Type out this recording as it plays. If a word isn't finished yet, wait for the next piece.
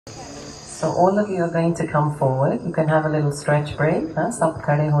So all of you are going to come forward. You can have a little stretch break. Sab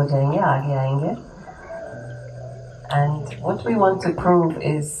khade ho jayenge, aage aayenge. And what we want to prove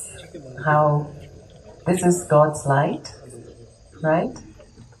is how this is God's light, right?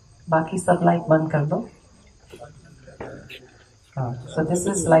 Baki sab light band kar do. So this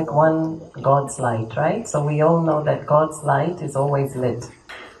is like one God's light, right? So we all know that God's light is always lit.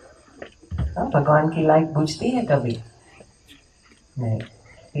 Bhagwan ki light bujhti hai kabhi? Nahin.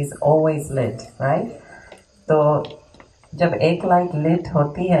 He's always lit, right? So, jab ek light lit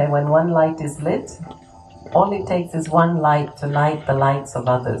hoti hai, when one light is lit, all it takes is one light to light the lights of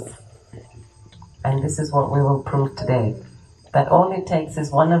others. And this is what we will prove today. That all it takes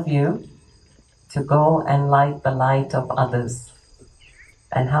is one of you to go and light the light of others.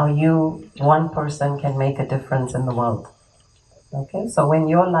 And how you, one person, can make a difference in the world. Okay, so when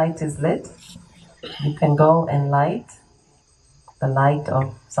your light is lit, you can go and light the light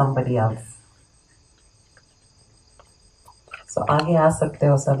of somebody else. So आगे आ सकते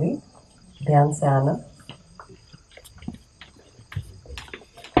हो सभी, ध्यान से आना.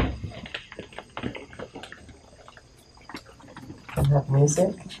 You have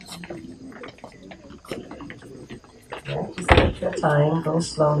music. Yeah, just take your time, go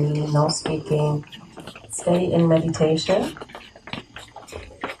slowly, no speaking. Stay in meditation.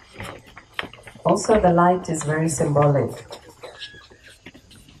 Also, the light is very symbolic.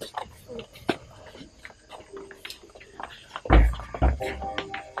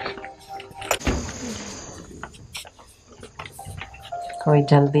 कोई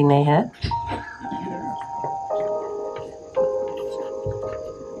जल्दी नहीं है.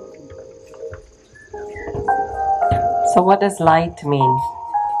 So what does light mean?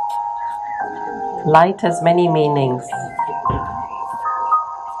 Light has many meanings.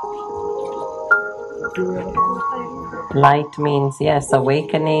 Light means, yes,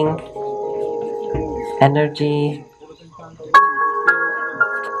 awakening, energy,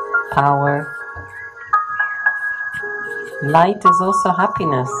 power. Light is also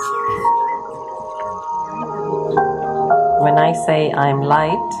happiness. When I say I'm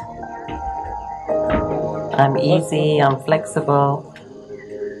light, I'm easy, I'm flexible.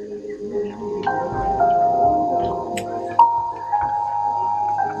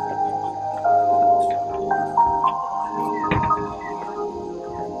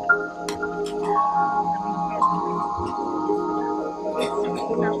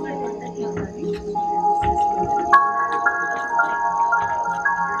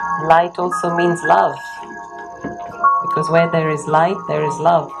 Light also means love, because where there is light, there is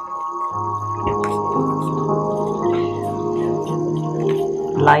love.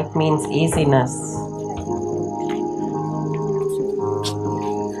 Light means easiness.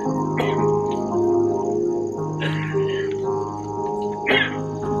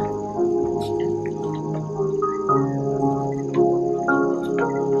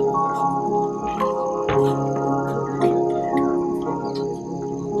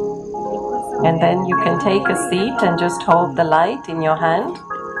 And then you can take a seat and just hold the light in your hand.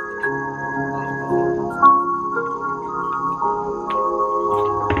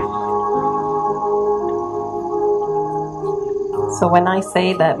 So when I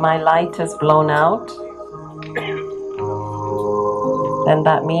say that my light has blown out, then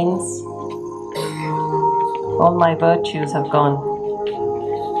that means all my virtues have gone.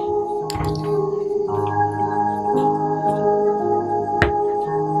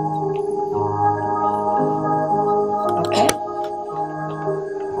 Okay?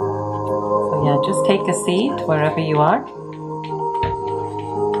 So yeah, just take a seat wherever you are.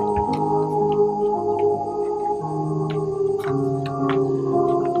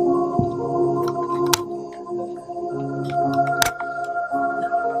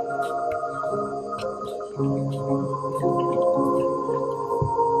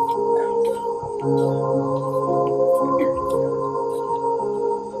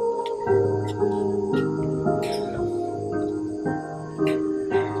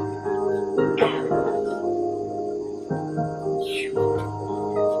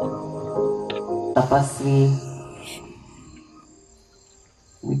 Tapasvi,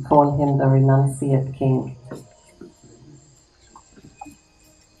 we call him the renunciate king.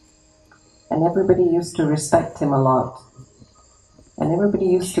 And everybody used to respect him a lot. And everybody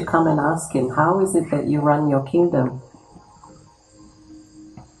used to come and ask him, how is it that you run your kingdom?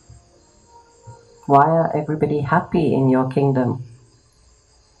 Why are everybody happy in your kingdom?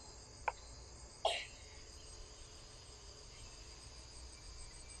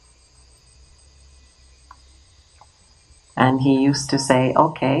 And he used to say,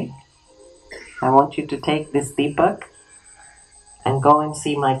 okay, I want you to take this deepak and and go and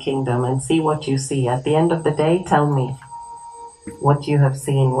see my kingdom and see what you see. At the end of the day, tell me what you have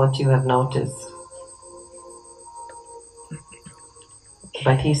seen, what you have noticed.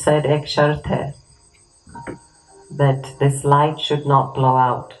 But he said, ek shart hai, that this light should not blow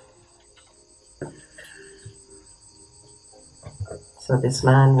out. So this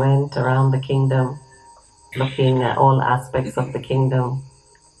man went around the kingdom, looking at all aspects of the kingdom.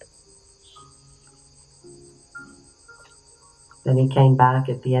 Then he came back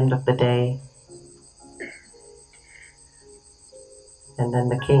at the end of the day. And then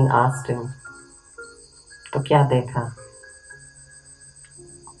the king asked him, "To kya dekha?"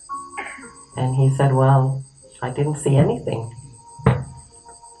 And he said, "Well, I didn't see anything."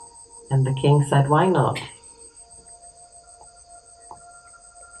 And the king said, "Why not?"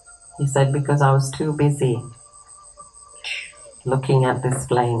 He said, "Because I was too busy looking at this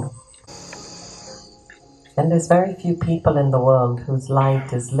flame." And there's very few people in the world whose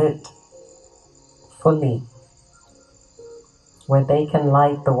light is lit fully, where they can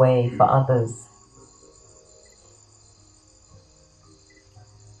light the way for others.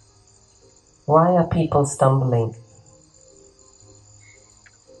 Why are people stumbling?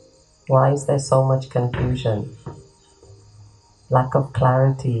 Why is there so much confusion? Lack of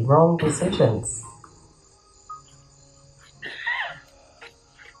clarity, wrong decisions.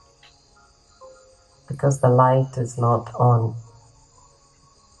 Because the light is not on.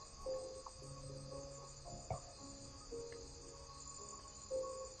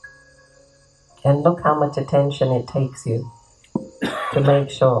 And look how much attention it takes you to make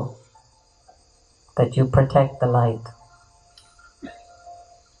sure that you protect the light.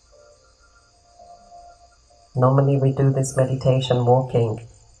 Normally we do this meditation walking,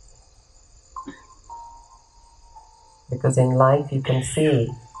 because in life you can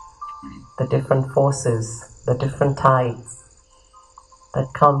see the different forces, the different tides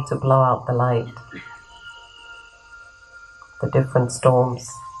that come to blow out the light, the different storms.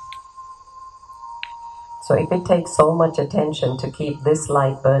 So if it takes so much attention to keep this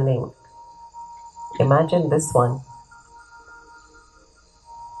light burning, imagine this one.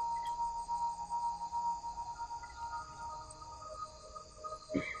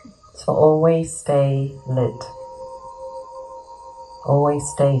 So always stay lit. Always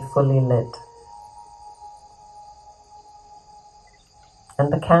stay fully lit.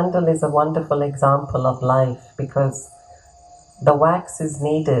 And the candle is a wonderful example of life, because the wax is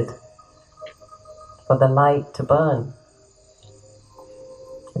needed for the light to burn.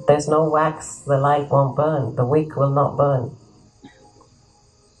 If there's no wax, the light won't burn. The wick will not burn.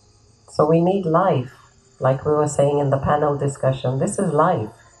 So we need life. Like we were saying in the panel discussion, this is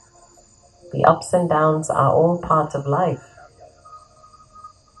life. The ups and downs are all part of life.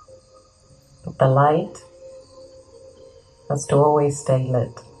 But the light has to always stay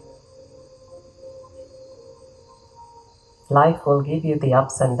lit. Life will give you the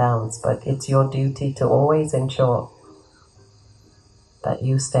ups and downs, but it's your duty to always ensure that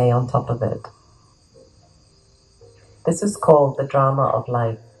you stay on top of it. This is called the drama of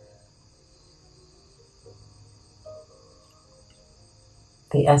life.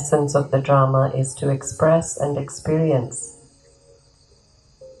 The essence of the drama is to express and experience.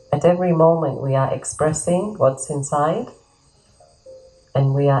 At every moment we are expressing what's inside,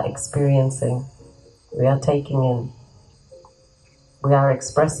 and we are experiencing, we are taking in. We are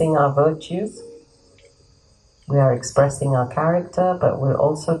expressing our virtues, we are expressing our character, but we're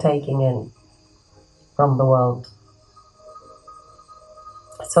also taking in from the world.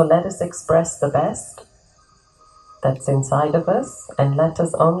 So let us express the best that's inside of us, and let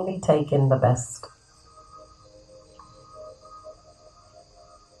us only take in the best.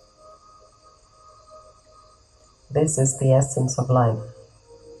 This is the essence of life.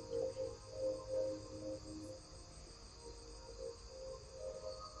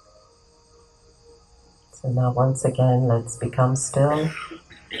 So now once again, let's become still.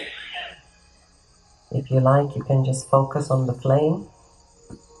 If you like, you can just focus on the flame.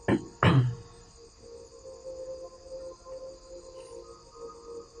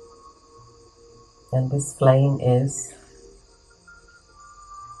 And this flame is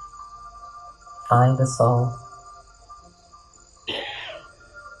I, the soul.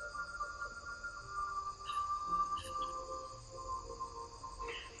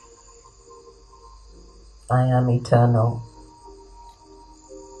 I am eternal.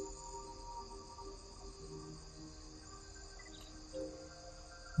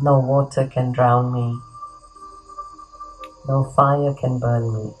 No water can drown me. No fire can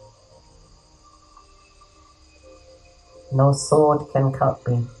burn me. No sword can cut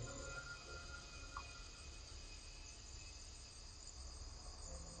me.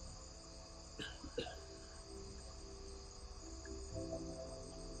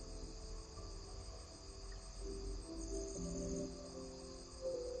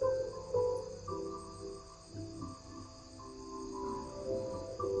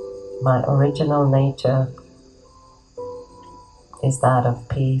 My original nature is that of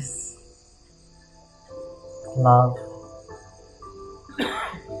peace, love,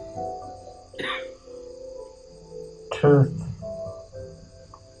 truth,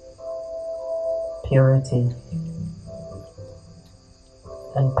 purity,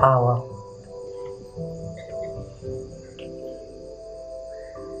 and power.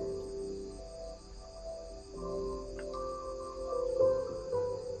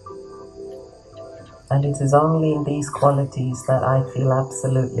 And it is only in these qualities that I feel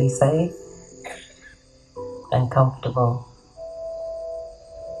absolutely safe and comfortable.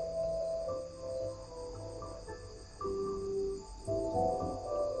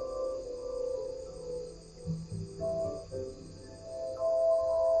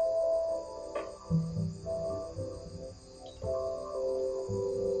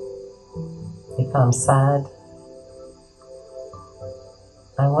 If I'm sad,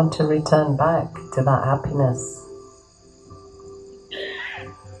 I want to return back to that happiness.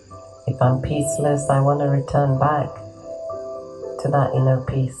 If I'm peaceless, I want to return back to that inner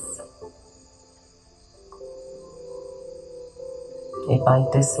peace. If I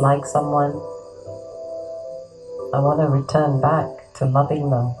dislike someone, I want to return back to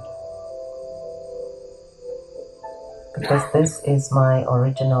loving them. Because this is my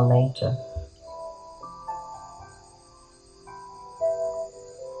original nature.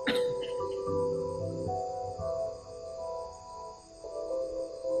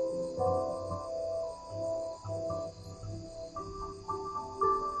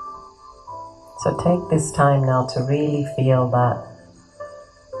 So take this time now to really feel that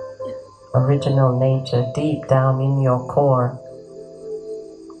original nature deep down in your core.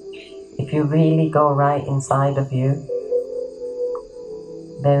 If you really go right inside of you,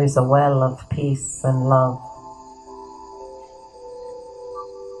 there is a well of peace and love,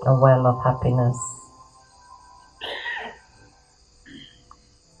 a well of happiness.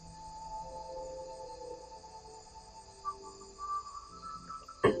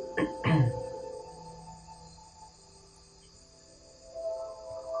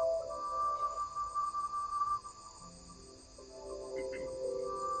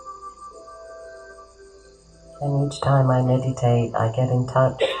 And each time I meditate, I get in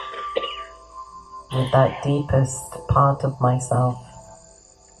touch with that deepest part of myself.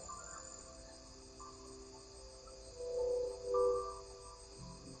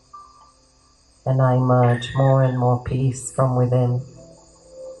 And I emerge more and more peace from within.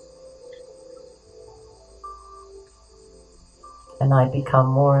 And I become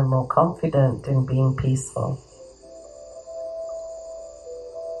more and more confident in being peaceful.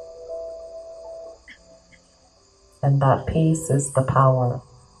 And that peace is the power.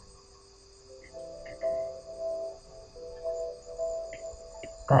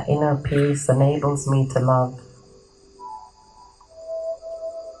 That inner peace enables me to love.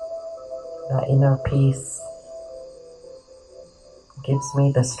 That inner peace gives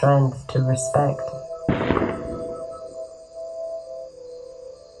me the strength to respect.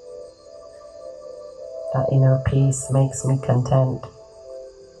 That inner peace makes me content.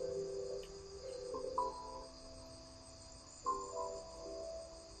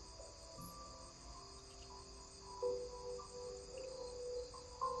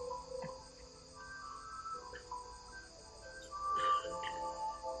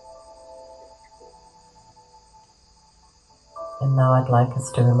 And now I'd like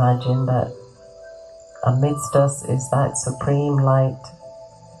us to imagine that amidst us is that supreme light.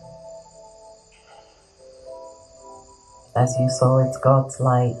 As you saw, it's God's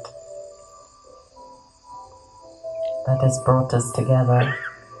light that has brought us together.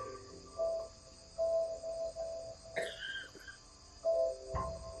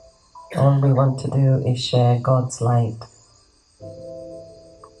 All we want to do is share God's light.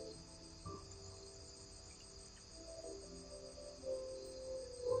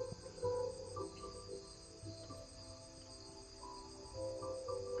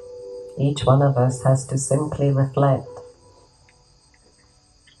 Each one of us has to simply reflect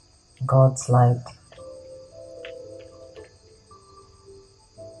God's light.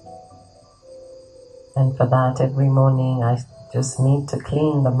 And for that, every morning I just need to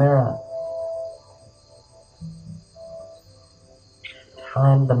clean the mirror.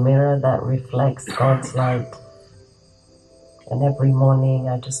 I am the mirror that reflects God's light. And every morning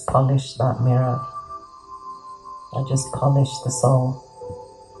I just polish that mirror. I just polish the soul.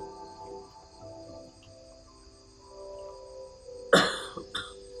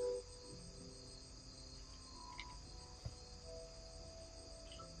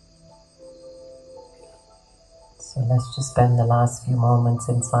 So let's just spend the last few moments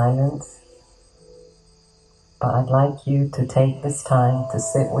in silence. But I'd like you to take this time to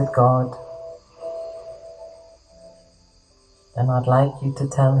sit with God. And I'd like you to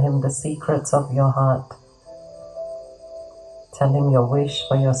tell Him the secrets of your heart. Tell Him your wish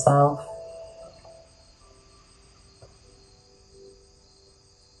for yourself.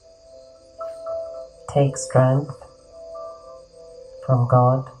 Take strength from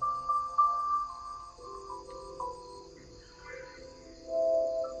God.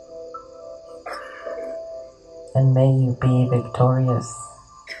 And may you be victorious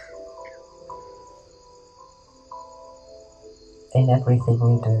in everything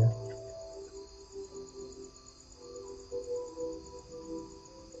you do.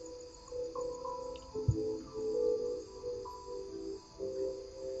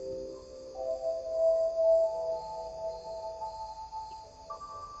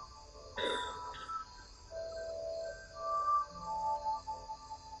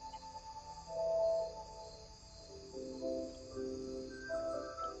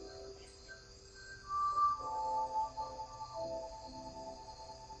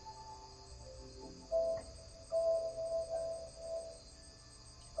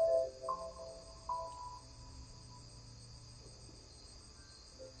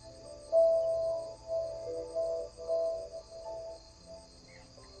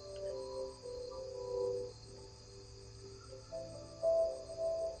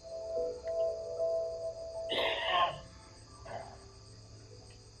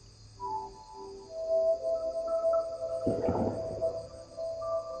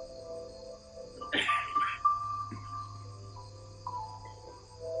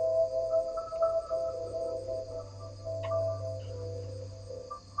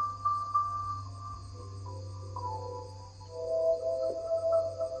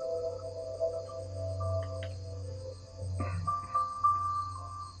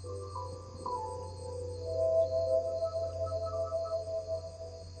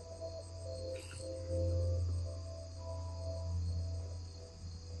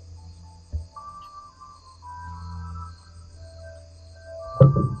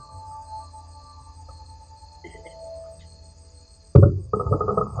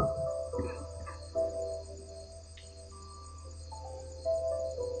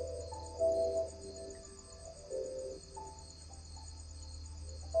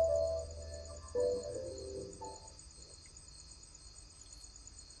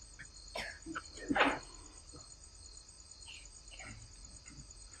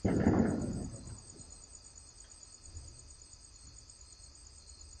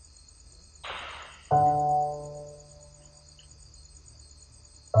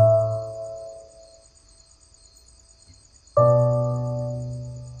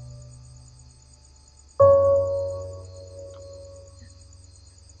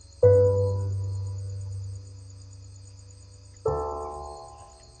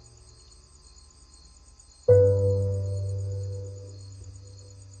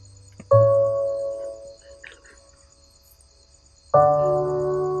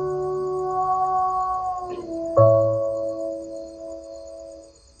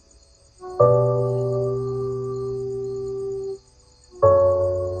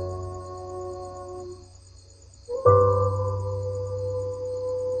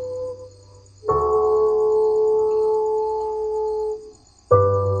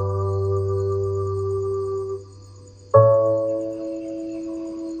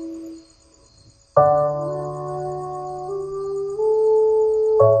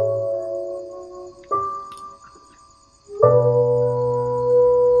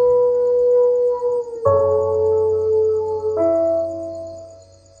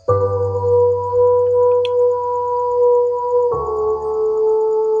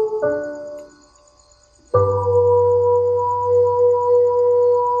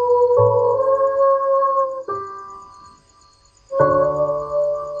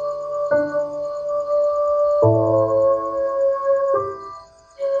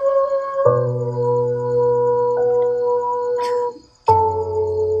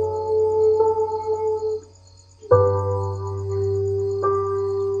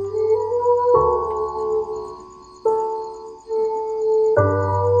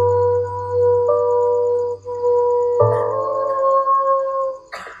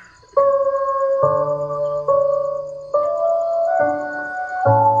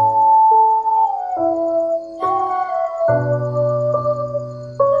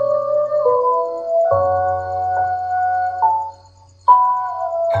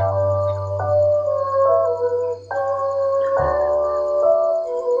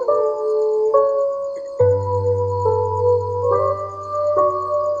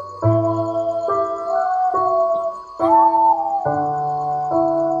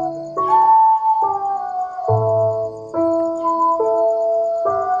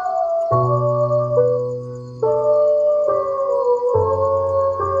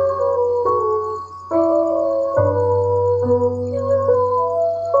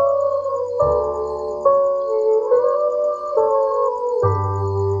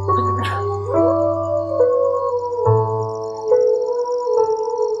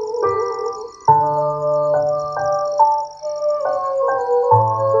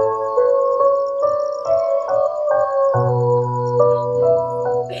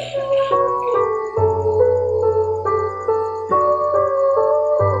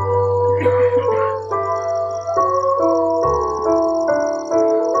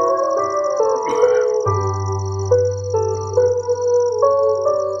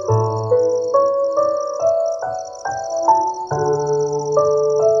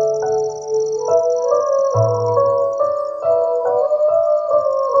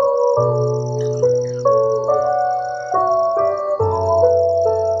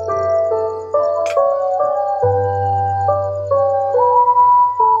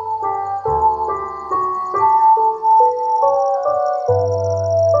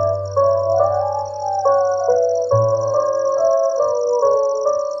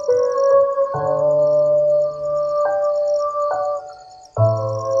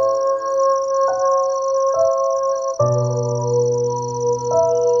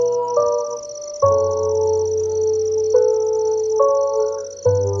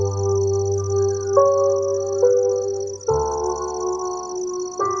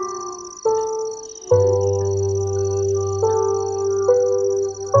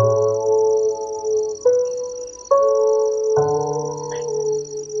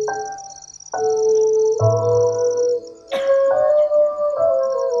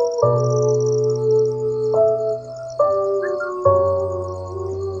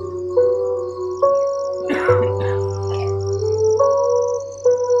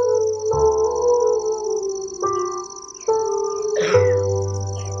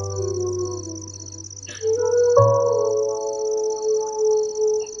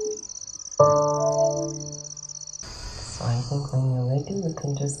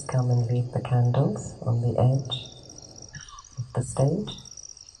 the stage.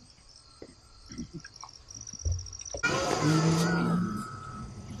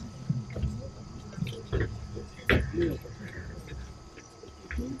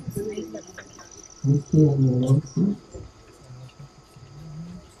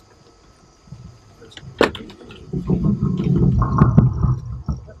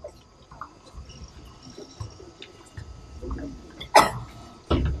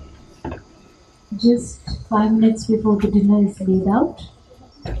 Just 5 minutes before the dinner is laid out,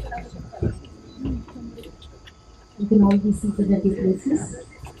 you can all be seated at your places.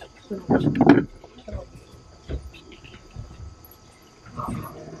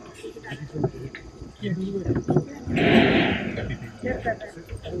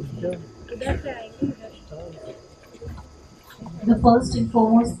 The first and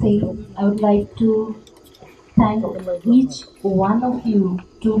foremost thing, I would like to thank each one of you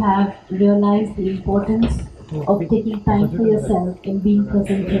to have realized the importance of taking time for yourself and being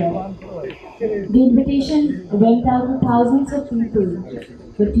present here. The invitation went out to thousands of people,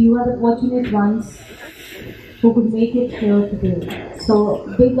 but you are the fortunate ones who could make it here today. So,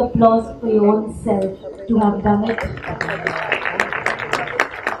 big applause for your own self to have done it.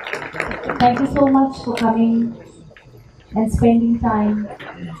 Thank you so much for coming and spending time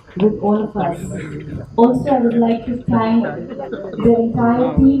with all of us. Also, I would like to thank the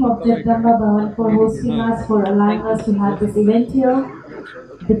entire team of Jagdamba Bhawan for hosting us, for allowing us to have this event here.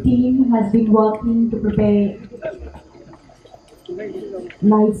 The team has been working to prepare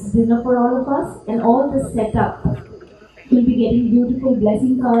nice dinner for all of us, and all the setup. You'll be getting beautiful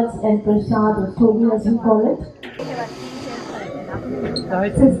blessing cards and prasad or togi as we call it.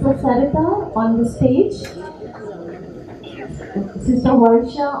 Sister Sarita on the stage, Sister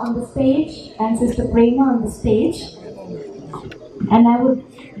Varsha on the stage, and Sister Prema on the stage. And I would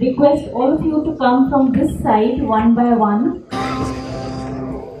request all of you to come from this side one by one.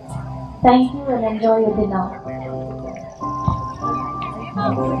 Thank you and enjoy your dinner.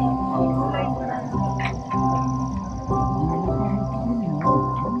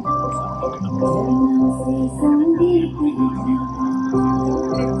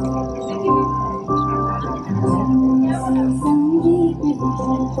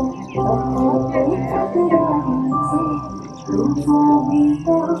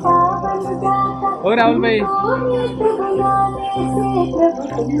 और राहुल भाई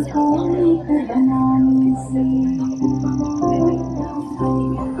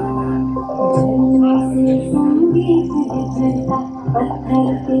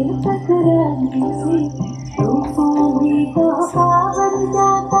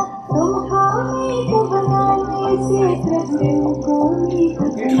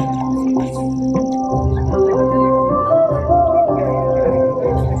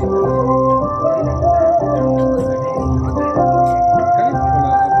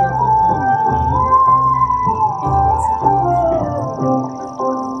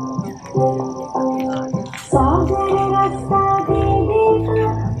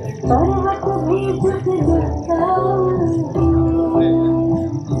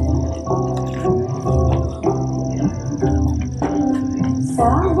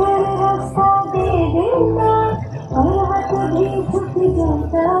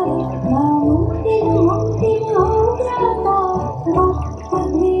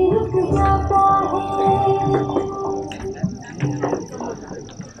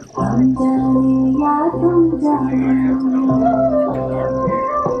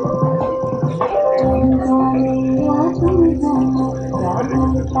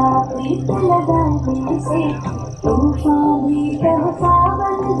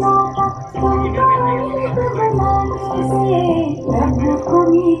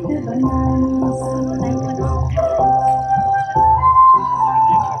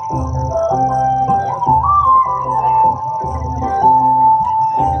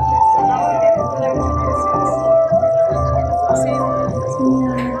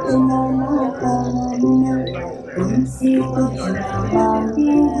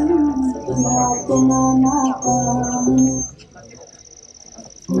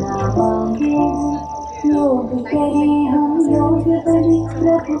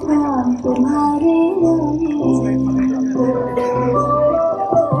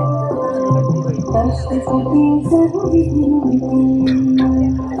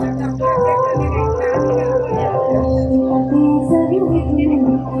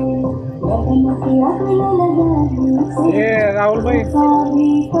राहुल भाई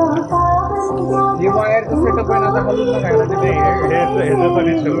ये wire का setup है ना तो हम लोग लगाया था नहीं है तो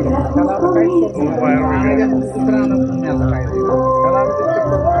नहीं चल रहा कला का काइट को वायर में दूसरा ना में आता है कला का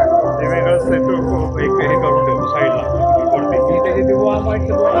सेटअप ये मेरा सेटअप को एक कहीं करूंगा साइड ला और देखिए किती वाईट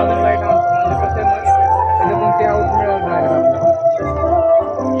दोन अजून लाईट आणतो म्हणजे कसं आहे ना त्याच्यातून ते आऊट मिळत राहील आपल्याला.